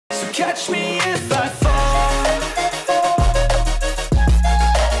catch me if I fall.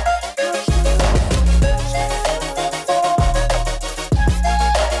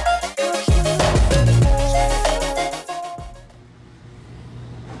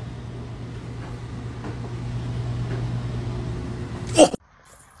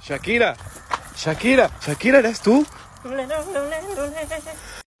 Shakira, Shakira, Shakira, ¿eres tú?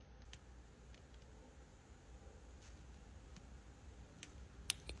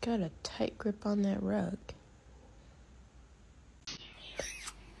 Got a tight grip on that rug.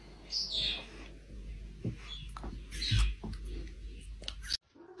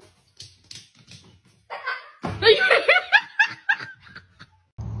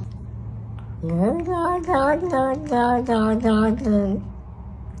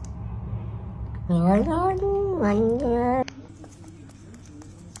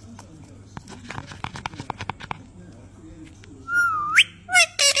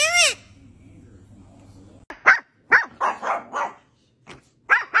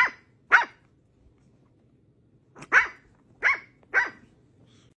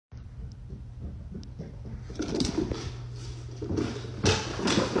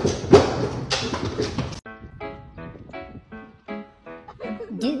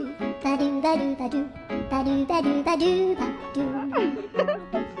 Do ba do ba do ba do ba do ba do ba do ba do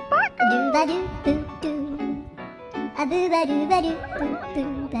do ba do boo do a boo ba do ba do boo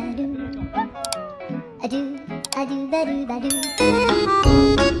boo ba do a do ba do ba do.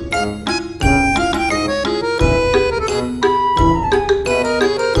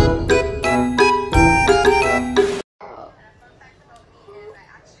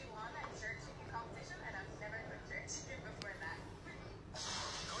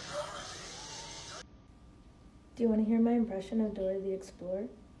 Do you want to hear my impression of Dora the Explorer?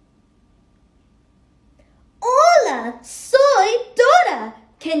 Hola, soy Dora.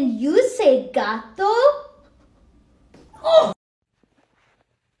 Can you say gato? Oh.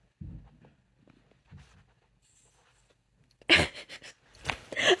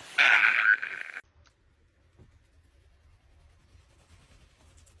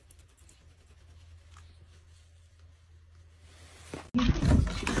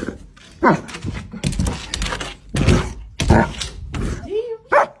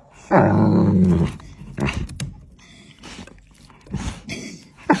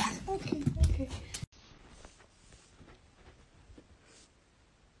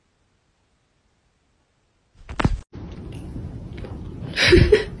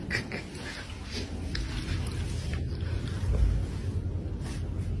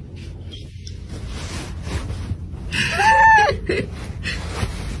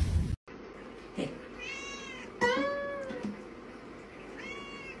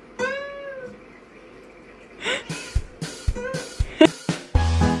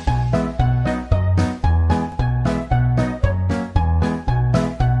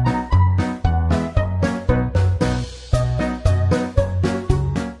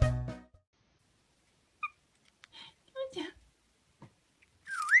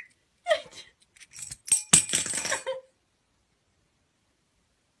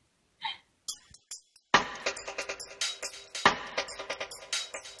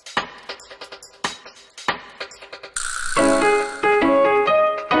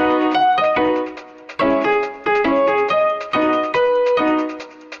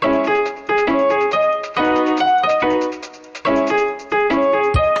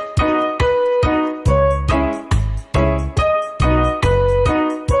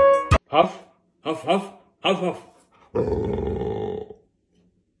 Huff, huff, huff, huff, huff.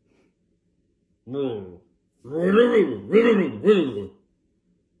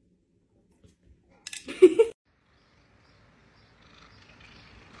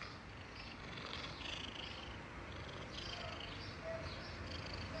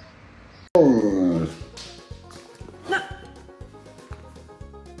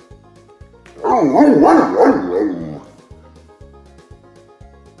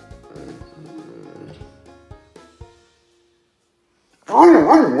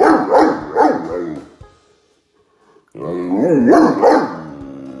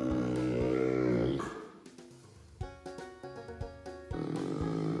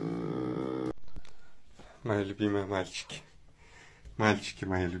 Мои любимые мальчики. Мальчики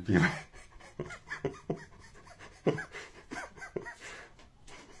мои любимые.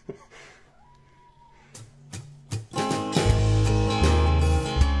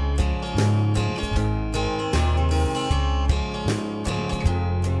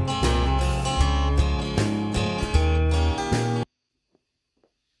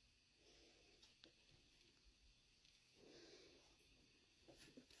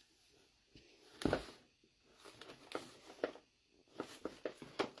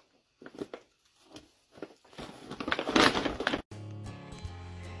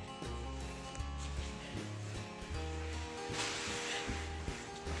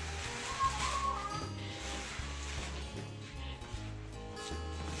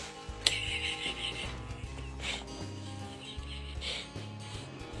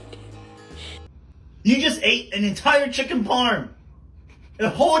 You just ate an entire chicken parm. A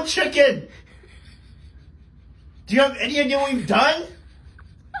whole chicken. Do you have any idea what you've done?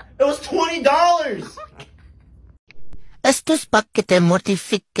 It was $20. Estus paccete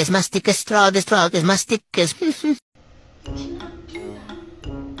mortifices mastices trages mastices.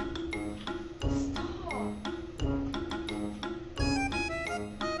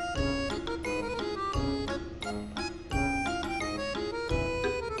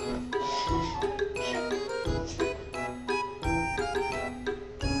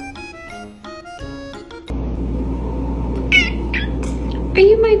 Are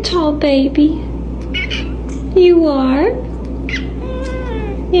you my tall baby? You are?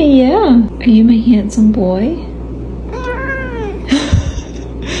 Yeah. Are you my handsome boy?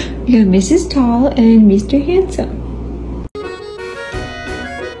 You got Mrs. Tall and Mr. Handsome.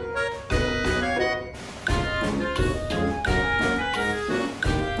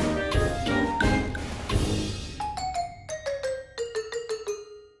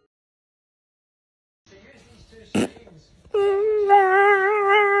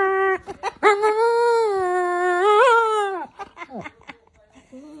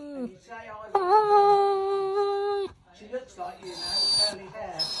 She looks like you now, curly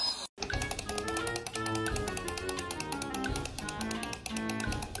hair.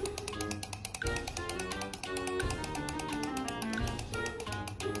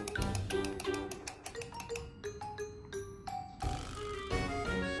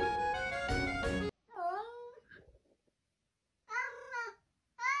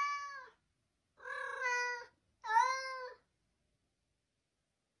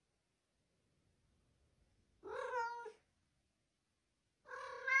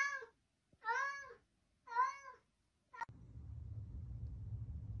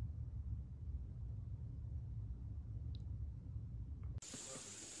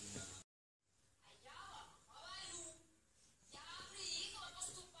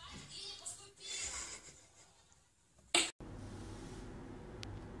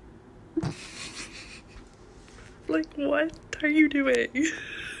 Like, what are you doing?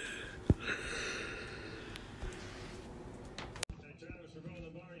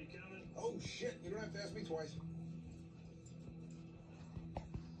 Oh shit, you don't have to ask me twice.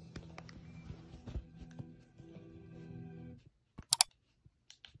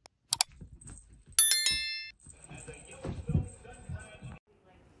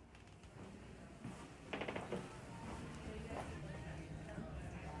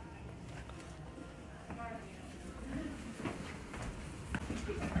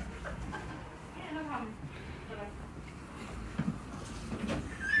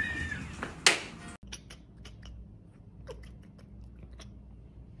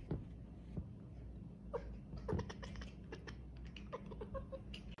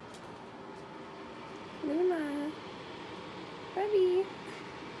 Luna. Baby.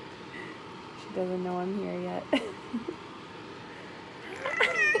 She doesn't know I'm here yet.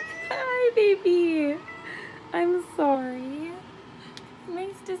 Hi, baby. I'm sorry.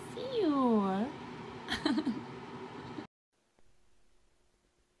 Nice to see you.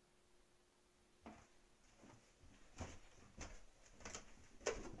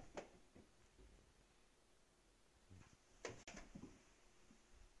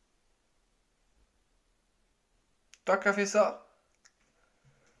 T'as qu'à faire ça?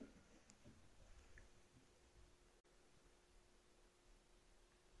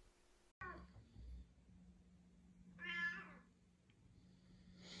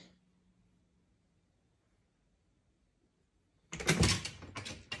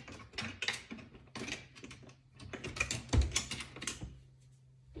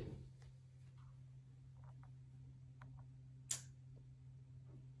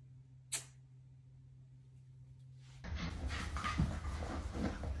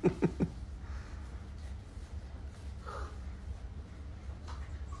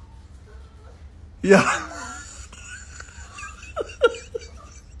 Ja.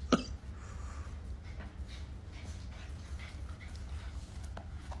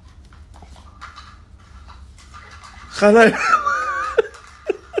 Ga naar...